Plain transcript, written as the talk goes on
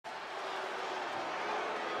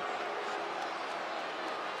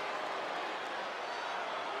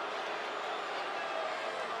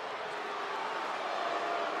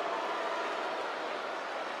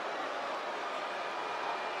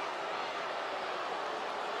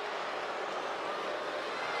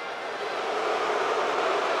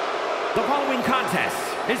The following contest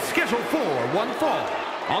is scheduled for one fall.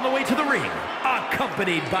 On the way to the ring,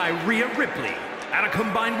 accompanied by Rhea Ripley at a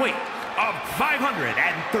combined weight of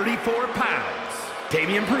 534 pounds,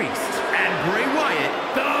 Damian Priest and Bray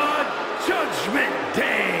Wyatt, the Judgment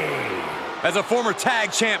Day. As a former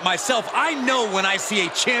tag champ myself, I know when I see a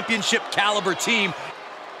championship caliber team.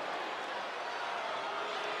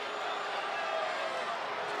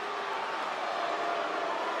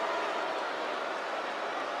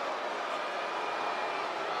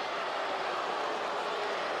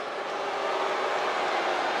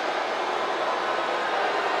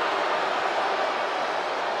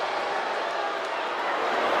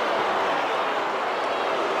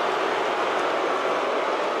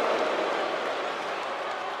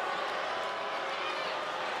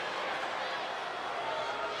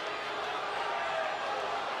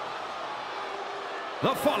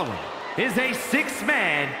 The following is a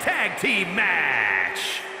six-man tag team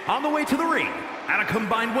match. On the way to the ring, at a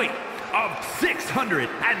combined weight of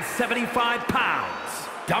 675 pounds,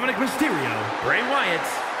 Dominic Mysterio, Bray Wyatt,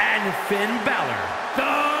 and Finn Balor,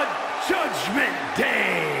 the Judgment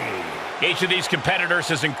Day. Each of these competitors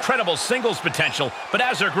has incredible singles potential, but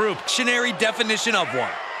as a group, Dictionary definition of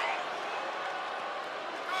one.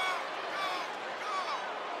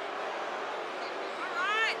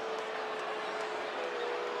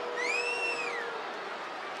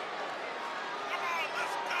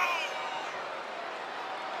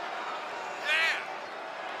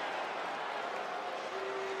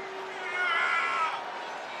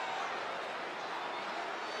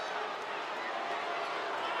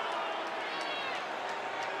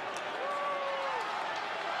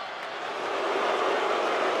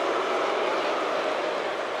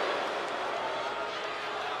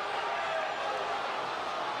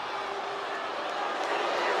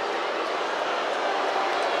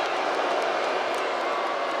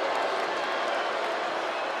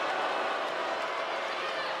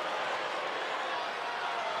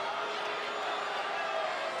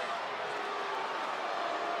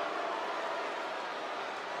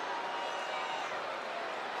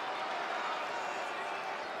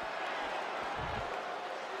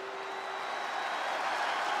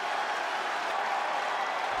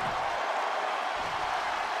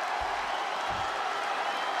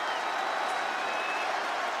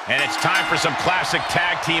 and it's time for some classic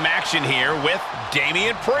tag team action here with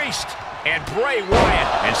Damian Priest and Bray Wyatt.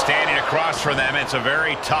 And standing across from them, it's a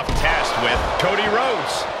very tough test with Cody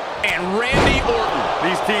Rhodes and Randy Orton.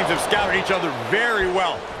 These teams have scouted each other very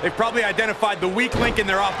well. They've probably identified the weak link in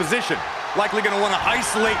their opposition. Likely going to want to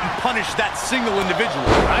isolate and punish that single individual.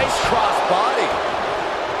 Nice cross body.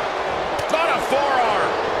 Got a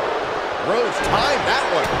forearm. Rhodes timed that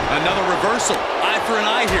one. Another reversal. Eye for an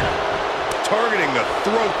eye here. Targeting the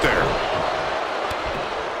throat there.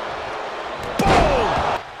 Boom!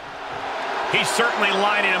 He's certainly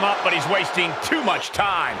lining him up, but he's wasting too much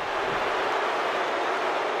time.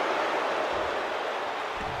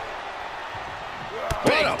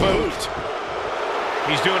 Big boot.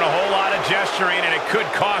 He's doing a whole lot of gesturing, and it could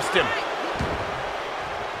cost him.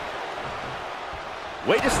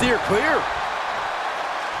 Way to steer clear.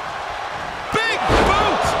 Big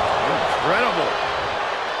boot! Incredible.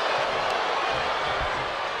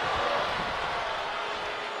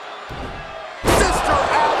 Sister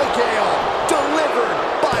Abigail, delivered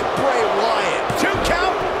by Bray Wyatt. 2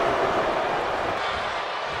 count.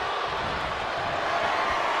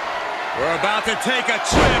 We're about to take a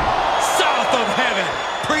trip south of heaven.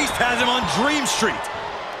 Priest has him on Dream Street.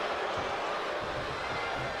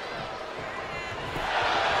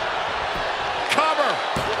 Cover.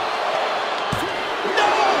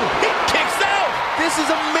 No! He kicks out! This is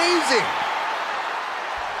amazing.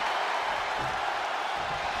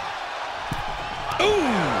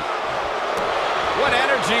 Ooh! What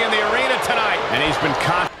energy in the arena tonight. And he's been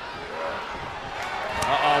caught.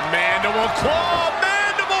 Uh-oh, mandible claw!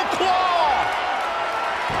 Mandible claw!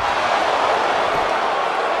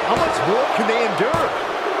 How much more can they endure?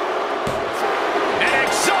 An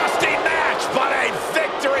exhausting match, but a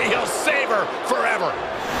victory he'll savor forever.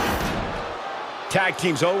 Tag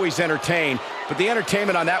teams always entertain, but the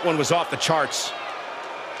entertainment on that one was off the charts.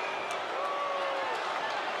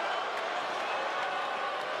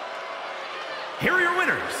 Here are your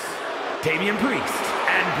winners, Damian Priest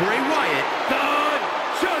and Bray Wyatt, the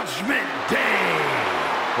Judgment Day.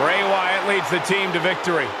 Bray Wyatt leads the team to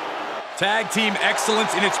victory. Tag team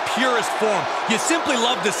excellence in its purest form. You simply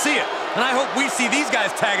love to see it. And I hope we see these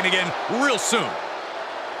guys tagging again real soon.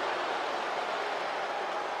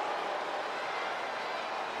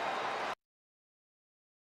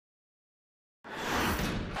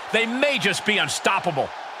 They may just be unstoppable.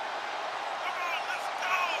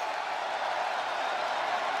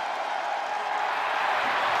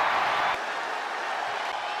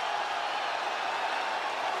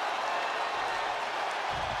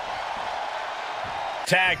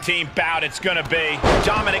 tag team bout it's gonna be.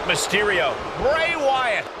 Dominic Mysterio, Bray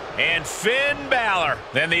Wyatt, and Finn Balor.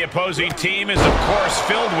 Then the opposing team is, of course,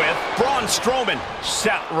 filled with Braun Strowman,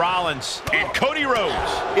 Seth Rollins, and Cody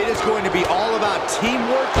Rhodes. It is going to be all about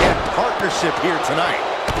teamwork and partnership here tonight.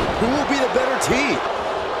 Who will be the better team?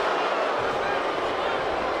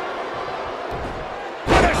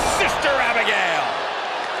 The Sister Abigail.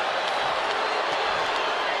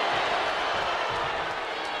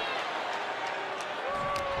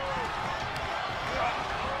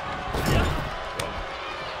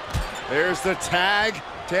 There's the tag.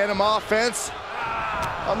 Tandem offense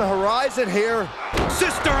on the horizon here.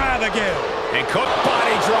 Sister Abigail. And Cook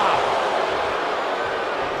body drop.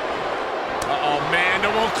 Uh-oh,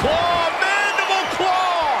 mandible claw, mandible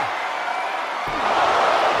claw!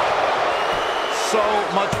 So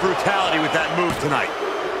much brutality with that move tonight.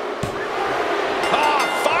 Ah,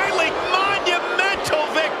 finally, monumental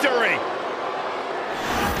victory!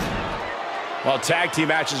 Well, tag team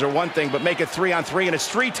matches are one thing, but make it 3-on-3 and it's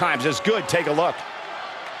 3 times as good. Take a look.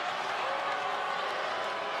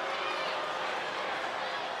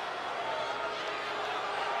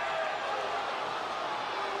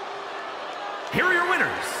 Here are your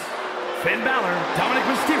winners, Finn Balor, Dominic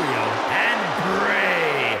Mysterio, and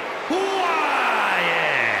Bray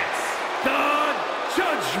Wyatt. The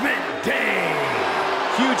Judgment Day.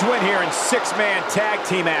 Huge win here in 6-man tag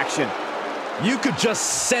team action. You could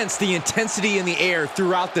just sense the intensity in the air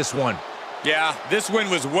throughout this one. Yeah, this win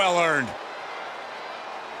was well earned.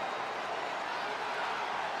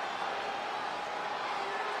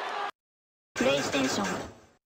 PlayStation